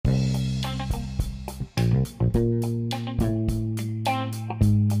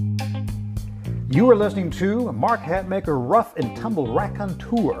You are listening to Mark Hatmaker Rough and Tumble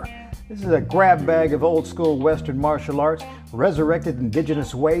Raconteur. This is a grab bag of old school Western martial arts, resurrected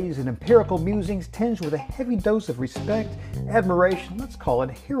indigenous ways, and empirical musings tinged with a heavy dose of respect, admiration, let's call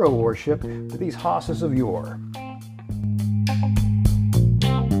it hero worship, for these hosses of yore.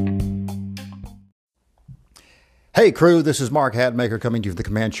 Hey crew, this is Mark Hatmaker coming to you from the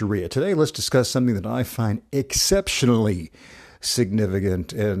Comancheria. Today let's discuss something that I find exceptionally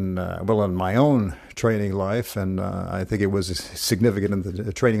significant in my own training life, and I think it was significant in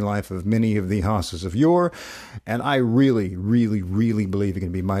the training life of many of the hosses of yore, and I really believe it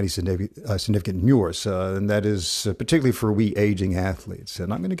can be mighty significant in yours, and that is particularly for we aging athletes.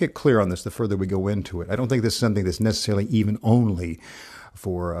 And I'm going to get clear on this the further we go into it. I don't think this is something that's necessarily even only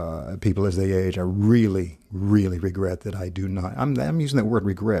for people as they age. I really regret that I do not. I'm using that word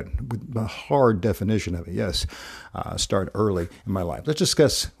regret with a hard definition of it. Yes, start early in my life. Let's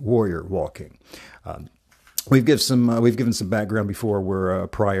discuss warrior walking. We've given some background before. We're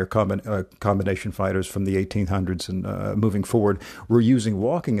prior combination fighters from the 1800s, and moving forward, we're using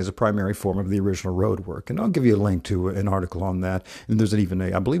walking as a primary form of the original road work. And I'll give you a link to an article on that. And there's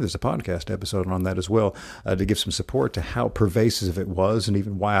I believe there's a podcast episode on that as well, to give some support to how pervasive it was, and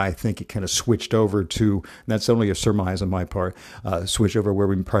even why I think it kind of switched over to, and that's only a surmise on my part, switch over where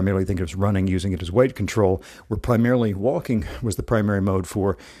we primarily think it was running, using it as weight control, where primarily walking was the primary mode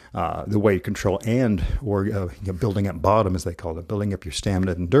for the weight control or building up bottom, as they call it, building up your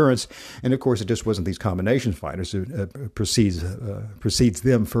stamina and endurance. And of course, it just wasn't these combination fighters. It precedes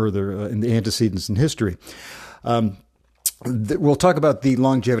them further in the antecedents in history. We'll talk about the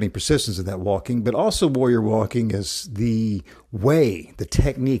longevity and persistence of that walking, but also warrior walking as the way, the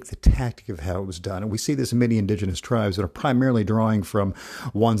technique, the tactic of how it was done. And we see this in many indigenous tribes that are primarily drawing from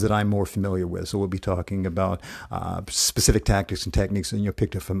ones that I'm more familiar with. So we'll be talking about specific tactics and techniques, and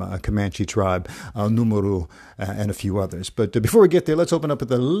picked up from a Comanche tribe, Numuru, and a few others. But before we get there, let's open up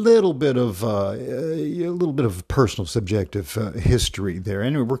with a little bit of personal, subjective history there.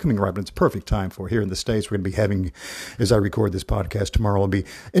 And we're coming right, but it's a perfect time for here in the States. We're going to be having, as I record this podcast tomorrow, will be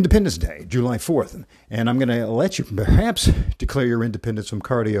Independence Day, July 4th. And I'm going to let you perhaps declare your independence from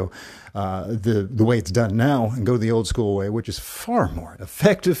cardio the way it's done now, and go the old school way, which is far more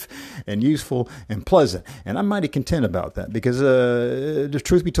effective and useful and pleasant. And I'm mighty content about that, because the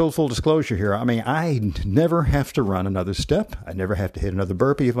truth be told, full disclosure here, I never have to run another step. I never have to hit another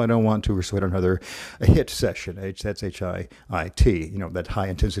burpee if I don't want to, or sweat another HIIT session. That's HIIT, that high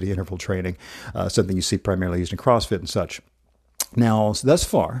intensity interval training, something you see primarily used in CrossFit and such. Now, thus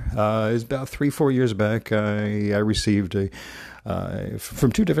far, it's about 3-4 years back, I received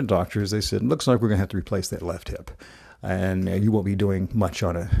from two different doctors. They said, looks like we're going to have to replace that left hip, and you won't be doing much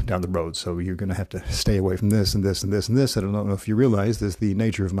on it down the road. So you're going to have to stay away from this and this and this and this. I don't know if you realize this, the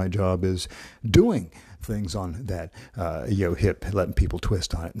nature of my job is doing things on that hip, letting people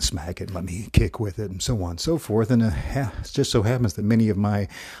twist on it and smack it, let me kick with it, and so on and so forth. And it just so happens that many of my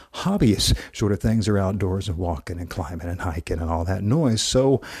hobbyist sort of things are outdoors and walking and climbing and hiking and all that noise.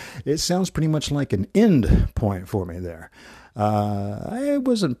 So it sounds pretty much like an end point for me there. I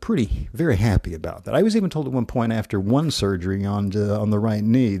wasn't very happy about that. I was even told at one point after one surgery on the right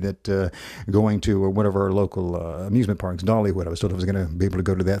knee that going to one of our local amusement parks, Dollywood, I was told I was going to be able to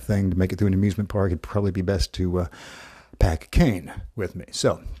go to that thing to make it through an amusement park. It'd probably be best to pack a cane with me.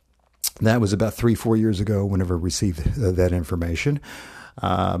 So that was about 3-4 years ago whenever I received that information.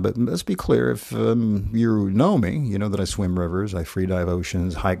 But let's be clear, if you know me, you know that I swim rivers, I free dive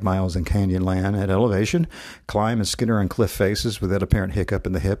oceans, hike miles in canyon land at elevation, climb and skitter on cliff faces without apparent hiccup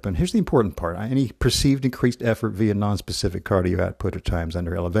in the hip. And here's the important part. Any perceived increased effort via non-specific cardio output at times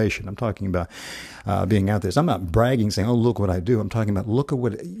under elevation. I'm talking about being out there. So I'm not bragging, saying, oh, look what I do. I'm talking about look at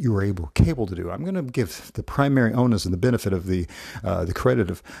what you were capable to do. I'm going to give the primary onus and the benefit of the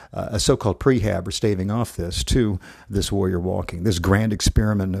credit of a so-called prehab or staving off this to this warrior walking. This grand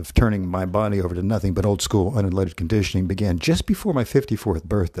experiment of turning my body over to nothing but old school unrelated conditioning began just before my 54th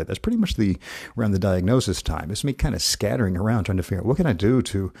birthday. That's pretty much around the diagnosis time. It's me kind of scattering around trying to figure out what can I do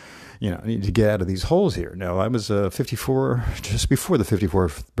to, I need to get out of these holes here. Now, I was 54 just before the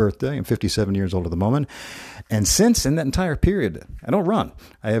 54th birthday. I'm 57 years old at the moment. And since in that entire period, I don't run.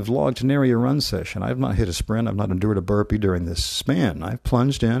 I have logged nary a run session. I have not hit a sprint. I've not endured a burpee during this span. I've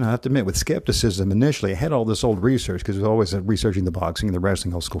plunged in, I have to admit, with skepticism initially. I had all this old research because I was always researching the boxing and the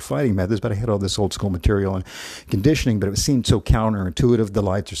wrestling, old school fighting methods, but I had all this old school material and conditioning, but it seemed so counterintuitive. The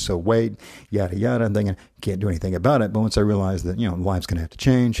lights are so weight, yada, yada. I'm thinking, can't do anything about it. But once I realized that, life's going to have to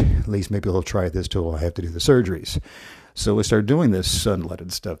change, at least maybe I'll try this till I have to do the surgeries. So we started doing this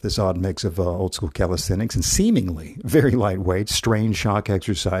unleaded stuff, this odd mix of old school calisthenics and seemingly very lightweight, strain shock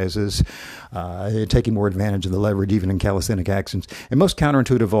exercises, taking more advantage of the leverage even in calisthenic actions, and most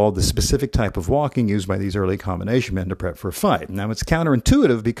counterintuitive of all, the specific type of walking used by these early combination men to prep for a fight. Now, it's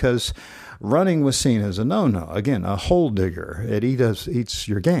counterintuitive because running was seen as a no-no. Again, a hole digger. It eats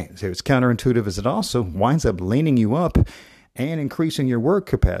your gains. It's counterintuitive as it also winds up leaning you up and increasing your work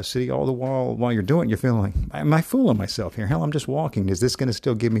capacity all the while you're doing it. You're feeling like, am I fooling myself here? Hell, I'm just walking. Is this going to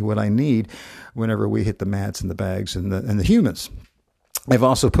still give me what I need whenever we hit the mats and the bags and the humans? I've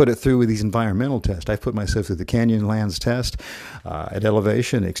also put it through with these environmental tests. I've put myself through the Canyonlands test at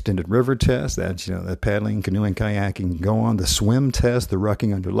elevation, extended river test. That's, the paddling, canoeing, kayaking, go on. The swim test, the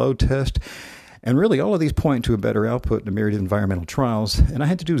rucking under load test. And really, all of these point to a better output in a myriad of environmental trials. And I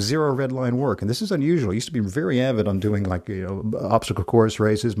had to do zero red line work. And this is unusual. I used to be very avid on doing obstacle course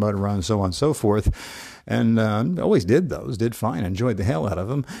races, mud runs, so on and so forth. And always did those, did fine, enjoyed the hell out of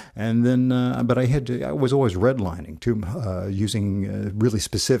them. And then, but I was always redlining too, using really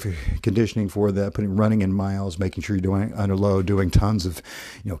specific conditioning for that, running in miles, making sure you're doing under load, doing tons of,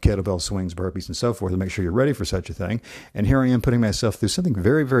 kettlebell swings, burpees, and so forth to make sure you're ready for such a thing. And here I am putting myself through something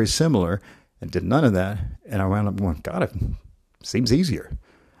very, very similar. And did none of that, and I wound up going, God, it seems easier.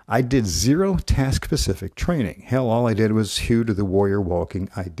 I did zero task-specific training. Hell, all I did was hew to the warrior walking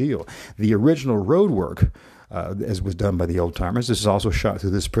ideal. The original road work, as was done by the old-timers, this is also shot through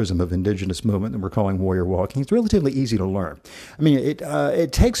this prism of indigenous movement that we're calling warrior walking. It's relatively easy to learn. I mean,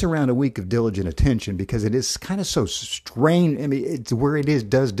 it takes around a week of diligent attention because it is kind of so strained. I mean, it's where it is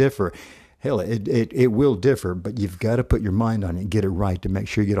does differ. Hell, it will differ, but you've got to put your mind on it and get it right to make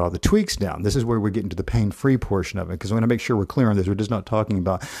sure you get all the tweaks down. This is where we're getting to the pain-free portion of it, because I want to make sure we're clear on this. We're just not talking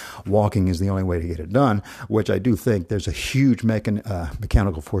about walking is the only way to get it done, which I do think there's a huge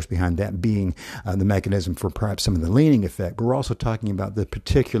mechanical force behind that being the mechanism for perhaps some of the leaning effect. But we're also talking about the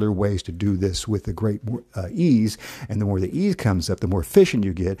particular ways to do this with a great ease, and the more the ease comes up, the more efficient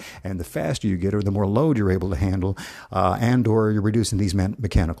you get, and the faster you get, or the more load you're able to handle, and or you're reducing these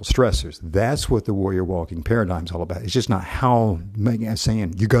mechanical stressors. That's what the warrior walking paradigm is all about. It's just not how,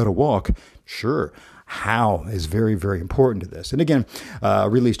 saying you got to walk. Sure. How is very, very important to this. And again,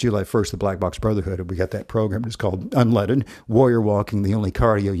 released July 1st, the Black Box Brotherhood. We got that program. It's called Unleaded, Warrior Walking, the only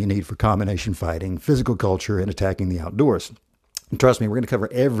cardio you need for combination fighting, physical culture, and attacking the outdoors. And trust me, we're going to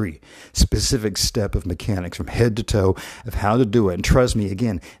cover every specific step of mechanics from head to toe of how to do it. And trust me,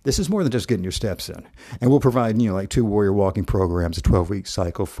 again, this is more than just getting your steps in. And we'll provide, like 2 warrior walking programs, a 12-week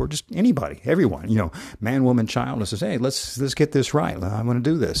cycle for just anybody, everyone, man, woman, child. And says, hey, let's get this right. I want to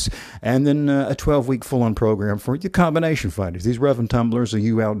do this. And then a 12-week full-on program for the combination fighters, these rough and tumblers, or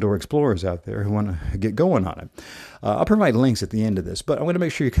you outdoor explorers out there who want to get going on it. I'll provide links at the end of this, but I want to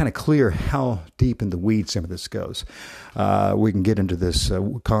make sure you're kind of clear how deep in the weeds some of this goes. We can get into this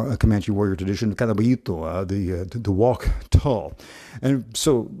Comanche warrior tradition, Calabito, the walk tall. And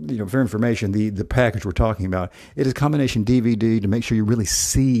so, for information, the package we're talking about, it is a combination DVD to make sure you really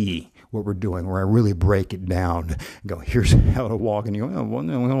see what we're doing, where I really break it down and go, here's how to walk. And you go, I'm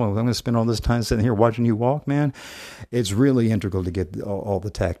going to spend all this time sitting here watching you walk, man. It's really integral to get all the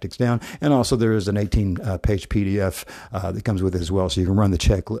tactics down. And also there is an 18-page PDF that comes with it as well, so you can run the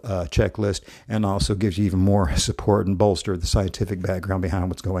checklist, and also gives you even more support and bolster the scientific background behind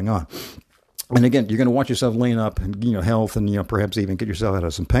what's going on. And again, you're going to watch yourself lean up and, health and, perhaps even get yourself out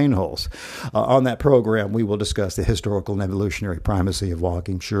of some pain holes. On that program, we will discuss the historical and evolutionary primacy of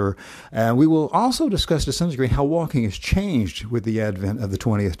walking, sure. And we will also discuss to some degree how walking has changed with the advent of the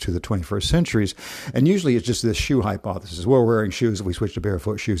 20th to the 21st centuries. And usually it's just this shoe hypothesis. We're wearing shoes. If we switch to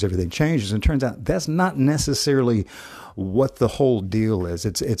barefoot shoes, everything changes. And it turns out that's not necessarily what the whole deal is.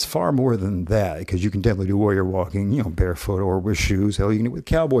 It's far more than that, because you can definitely do warrior walking, barefoot or with shoes. Hell, you can do it with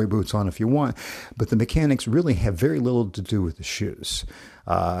cowboy boots on if you want. But the mechanics really have very little to do with the shoes.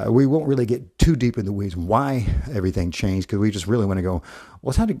 We won't really get too deep in the weeds why everything changed, because we just really want to go,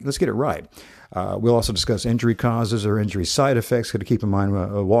 let's get it right. We'll also discuss injury causes or injury side effects. Got to keep in mind,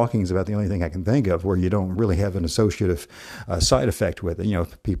 walking is about the only thing I can think of where you don't really have an associative side effect with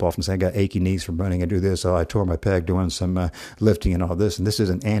it. People often say, I got achy knees from running. I do this. I tore my pec doing some lifting and all this. And this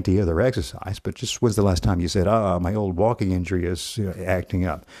isn't anti-other exercise, but just when's the last time you said, my old walking injury is acting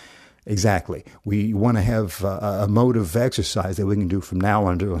up? Exactly. We want to have a mode of exercise that we can do from now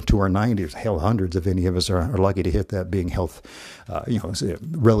on to our 90s, hell, hundreds if any of us are lucky to hit that, being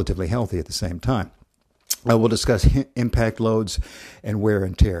relatively healthy at the same time. We'll discuss impact loads and wear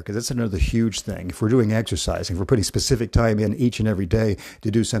and tear, because that's another huge thing. If we're doing exercising, if we're putting specific time in each and every day to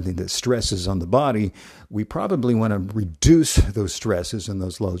do something that stresses on the body, we probably want to reduce those stresses and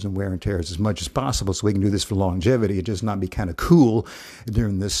those loads and wear and tears as much as possible so we can do this for longevity and just not be kind of cool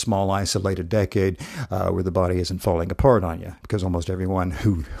during this small isolated decade where the body isn't falling apart on you, because almost everyone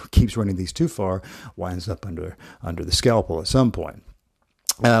who keeps running these too far winds up under the scalpel at some point.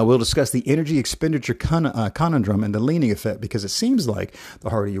 We'll discuss the energy expenditure conundrum and the leaning effect, because it seems like the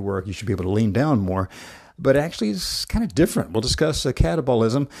harder you work, you should be able to lean down more. But actually, it's kind of different. We'll discuss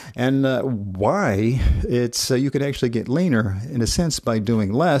catabolism and why it's you can actually get leaner, in a sense, by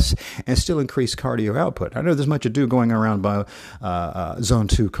doing less and still increase cardio output. I know there's much ado going around by zone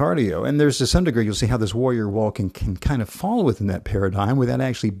 2 cardio. And there's to some degree, you'll see how this warrior walking can kind of fall within that paradigm without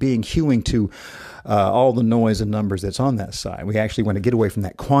actually being hewing to all the noise and numbers that's on that side. We actually want to get away from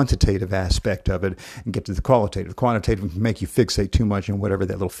that quantitative aspect of it and get to the qualitative. Quantitative can make you fixate too much on whatever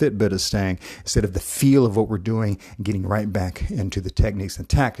that little Fitbit is saying, instead of the feel of what we're doing and getting right back into the techniques and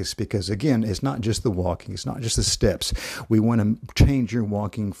tactics. Because again, it's not just the walking, it's not just the steps. We want to change your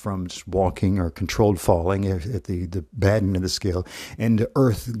walking from just walking or controlled falling at the bad end of the scale into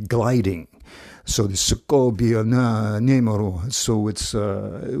earth gliding. So the Sukobia na Nemoro. So it's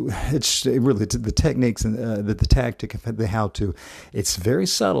really the techniques and the tactic, the how to. It's very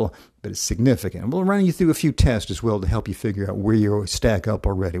subtle, but it's significant. And we'll run you through a few tests as well to help you figure out where you stack up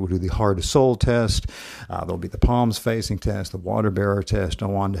already. We'll do the heart to soul test. There'll be the palms facing test, the water bearer test,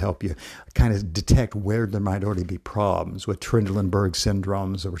 and on to help you kind of detect where there might already be problems with Trendelenburg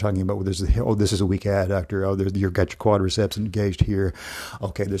syndromes that we're talking about. This is a weak adductor. You've got your quadriceps engaged here.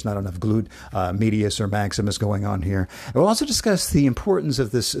 Okay, there's not enough glute medius or maximus going on here. And we'll also discuss the importance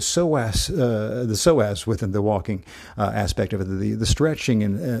of this psoas, the psoas within the walking aspect of it, the stretching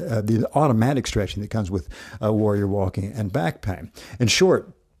and the automatic stretching that comes with warrior walking and back pain. In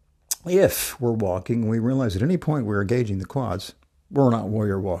short, if we're walking, we realize at any point we're engaging the quads, we're not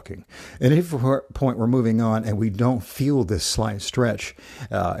warrior walking. And if at a point we're moving on and we don't feel this slight stretch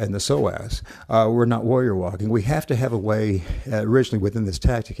in the psoas, we're not warrior walking. We have to have a way, originally within this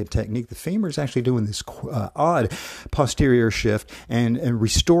tactic and technique, the femur is actually doing this odd posterior shift and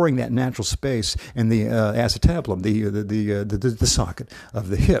restoring that natural space in the acetabulum, the socket of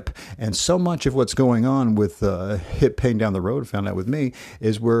the hip. And so much of what's going on with hip pain down the road, found out with me,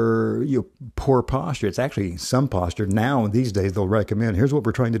 is where poor posture. It's actually some posture. Now, these days, they'll recommend, here's what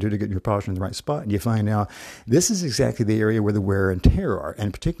we're trying to do to get your posture in the right spot. And you find out this is exactly the area where the wear and tear are.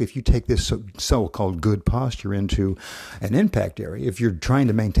 And particularly if you take this so-called good posture into an impact area, if you're trying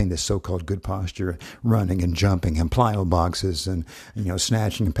to maintain this so-called good posture, running and jumping and plyo boxes and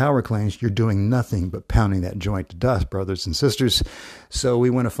snatching and power cleans, you're doing nothing but pounding that joint to dust, brothers and sisters. So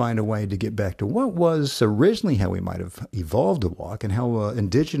we want to find a way to get back to what was originally how we might have evolved to walk and how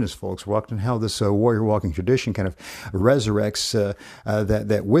indigenous folks walked and how this warrior walking tradition kind of resurrects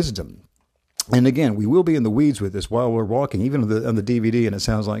that wisdom. And again, we will be in the weeds with this while we're walking, even on the DVD, and it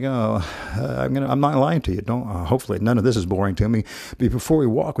sounds like, I'm not lying to you. Hopefully none of this is boring to me. But before we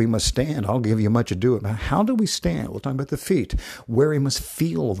walk, we must stand. I'll give you much ado about how do we stand. We'll talk about the feet, where we must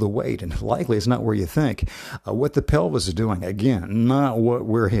feel the weight, and likely it's not where you think. What the pelvis is doing, again, not what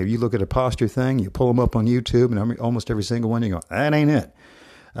we're here. You look at a posture thing, you pull them up on YouTube, and almost every single one, you go, that ain't it.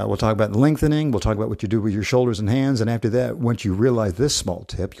 We'll talk about lengthening. We'll talk about what you do with your shoulders and hands. And after that, once you realize this small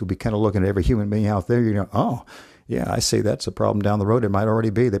tip, you'll be kind of looking at every human being out there. You go, oh, yeah, I see that's a problem down the road. It might already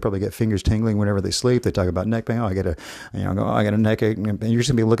be. They probably get fingers tingling whenever they sleep. They talk about neck pain. I got a neck ache. And you're just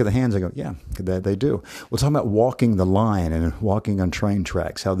going to be looking at the hands and go, yeah, they do. We'll talk about walking the line and walking on train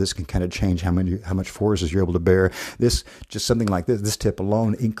tracks, how this can kind of change how much forces you're able to bear. This, just something like this tip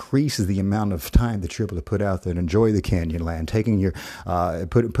alone increases the amount of time that you're able to put out there and enjoy the canyon land, taking your,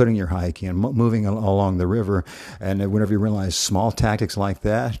 putting your hike in, moving along the river. And whenever you realize small tactics like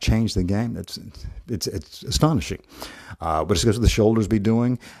that change the game, it's astonishing. What does the shoulders be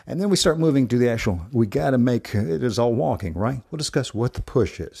doing? And then we start moving to the actual, we got to make, it is all walking, right? We'll discuss what the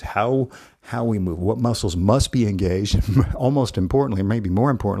push is, how we move, what muscles must be engaged, almost importantly, maybe more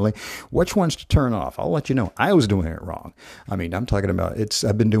importantly, which ones to turn off. I'll let you know, I was doing it wrong. I mean, I'm talking about,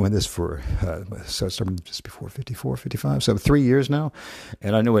 I've been doing this for, just before 54, 55, so 3 years now.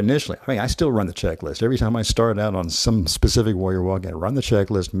 And I know initially, I still run the checklist. Every time I start out on some specific warrior walk, I run the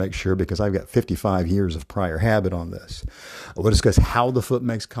checklist to make sure, because I've got 55 years of prior habit on this. We'll discuss how the foot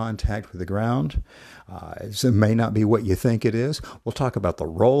makes contact with the ground. It may not be what you think it is. We'll talk about the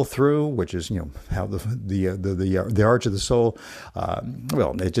roll through, which which is how the arch of the sole.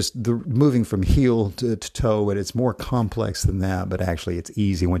 It just moving from heel to toe, and it's more complex than that. But actually, it's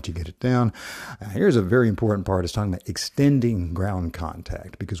easy once you get it down. Here's a very important part: is talking about extending ground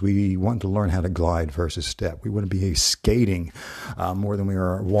contact, because we want to learn how to glide versus step. We want to be skating more than we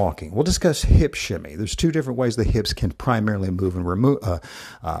are walking. We'll discuss hip shimmy. There's two different ways the hips can primarily move, and we're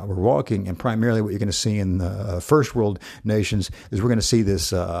walking, and primarily what you're going to see in the first world nations is we're going to see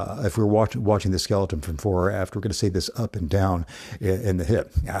this, if we're watching the skeleton from fore or after, we're going to see this up and down in the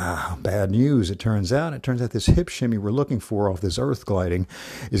hip. Bad news. It turns out this hip shimmy we're looking for off this earth gliding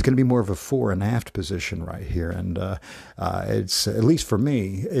is going to be more of a fore and aft position right here. And it's, at least for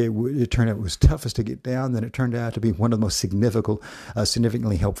me, it turned out it was toughest to get down. Then it turned out to be one of the most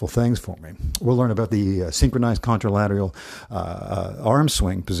significantly helpful things for me. We'll learn about the synchronized contralateral arm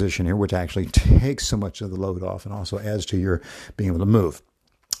swing position here, which actually takes so much of the load off and also adds to your being able to move.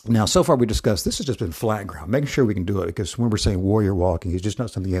 Now, so far we discussed, this has just been flat ground, making sure we can do it, because when we're saying warrior walking, it's just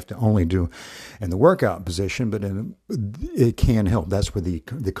not something you have to only do in the workout position, but it can help. That's where the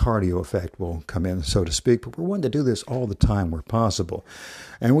cardio effect will come in, so to speak. But we're wanting to do this all the time where possible.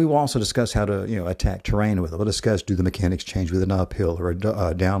 And we will also discuss how to attack terrain with it. We'll discuss, do the mechanics change with an uphill or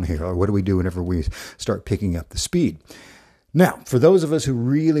a downhill, or what do we do whenever we start picking up the speed? Now, for those of us who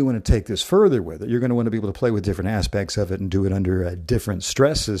really want to take this further with it, you're going to want to be able to play with different aspects of it and do it under different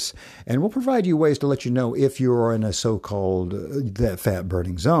stresses. And we'll provide you ways to let you know if you're in a so-called that fat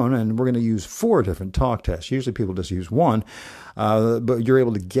burning zone. And we're going to use 4 different talk tests. Usually people just use one, but you're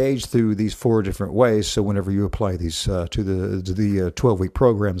able to gauge through these 4 different ways. So whenever you apply these to the 12-week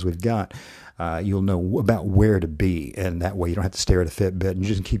programs we've got, you'll know about where to be, and that way you don't have to stare at a Fitbit, and you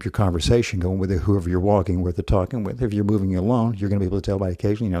just keep your conversation going with whoever you're walking with or talking with. If you're moving alone, you're going to be able to tell by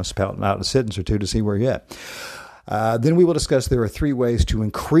occasionally, spouting out a sentence or two to see where you're at. Then we will discuss there are 3 ways to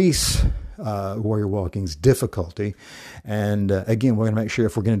increase warrior walking's difficulty. And again, we're going to make sure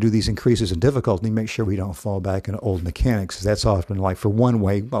if we're going to do these increases in difficulty, make sure we don't fall back into old mechanics. That's often like, for one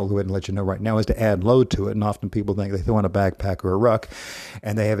way, I'll go ahead and let you know right now, is to add load to it. And often people think they throw in a backpack or a ruck,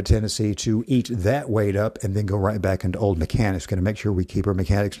 and they have a tendency to eat that weight up and then go right back into old mechanics. We're going to make sure we keep our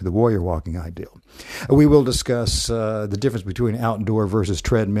mechanics to the warrior walking ideal. We will discuss the difference between outdoor versus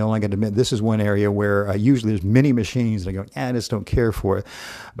treadmill. I got to admit, this is one area where usually there's many machines that I go, I just don't care for it.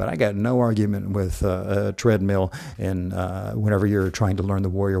 But I got no argument with a treadmill, and whenever you're trying to learn the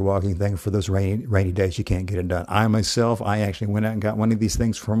warrior walking thing for those rainy days you can't get it done. I actually went out and got one of these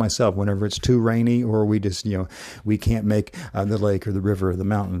things for myself whenever it's too rainy, or we just, we can't make the lake or the river or the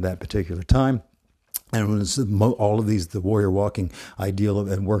mountain at that particular time. And when it's all of these, the warrior walking ideal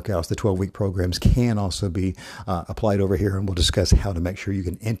and workouts, the 12-week programs can also be applied over here, and we'll discuss how to make sure you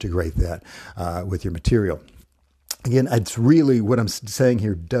can integrate that with your material. Again, it's really, what I'm saying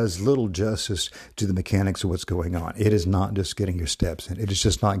here does little justice to the mechanics of what's going on. It is not just getting your steps in. It is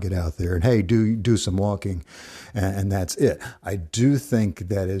just not get out there and, hey, do some walking, and that's it. I do think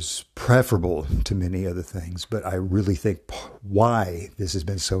that is preferable to many other things, but I really think why this has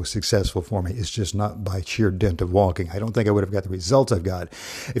been so successful for me is just not by sheer dint of walking. I don't think I would have got the results I've got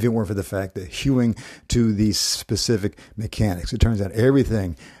if it weren't for the fact that hewing to these specific mechanics. It turns out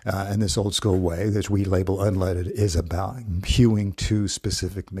everything in this old school way, that we label unleaded, is about hewing to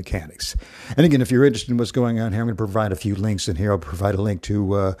specific mechanics. And again, if you're interested in what's going on here, I'm going to provide a few links in here. I'll provide a link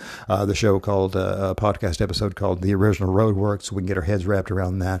to the show called, a podcast episode called The Original Roadwork, so we can get our heads wrapped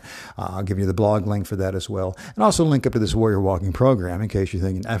around that. I'll give you the blog link for that as well. And also link up to this warrior walking program in case you're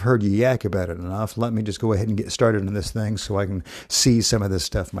thinking, I've heard you yak about it enough. Let me just go ahead and get started on this thing so I can see some of this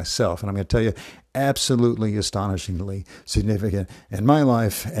stuff myself. And I'm going to tell you, absolutely astonishingly significant in my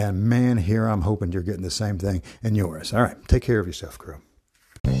life. And man, here I'm hoping you're getting the same thing in yours. All right. Take care of yourself, crew.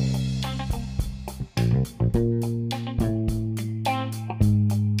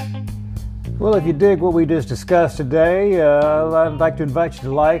 Well, if you dig what we just discussed today, I'd like to invite you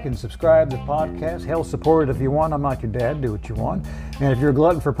to like and subscribe to the podcast. Hell, support it if you want. I'm not your dad. Do what you want. And if you're a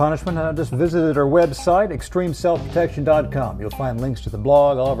glutton for punishment, just visit our website, extremeselfprotection.com. You'll find links to the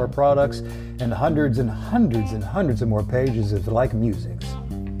blog, all of our products, and hundreds and hundreds and hundreds of more pages of like musings.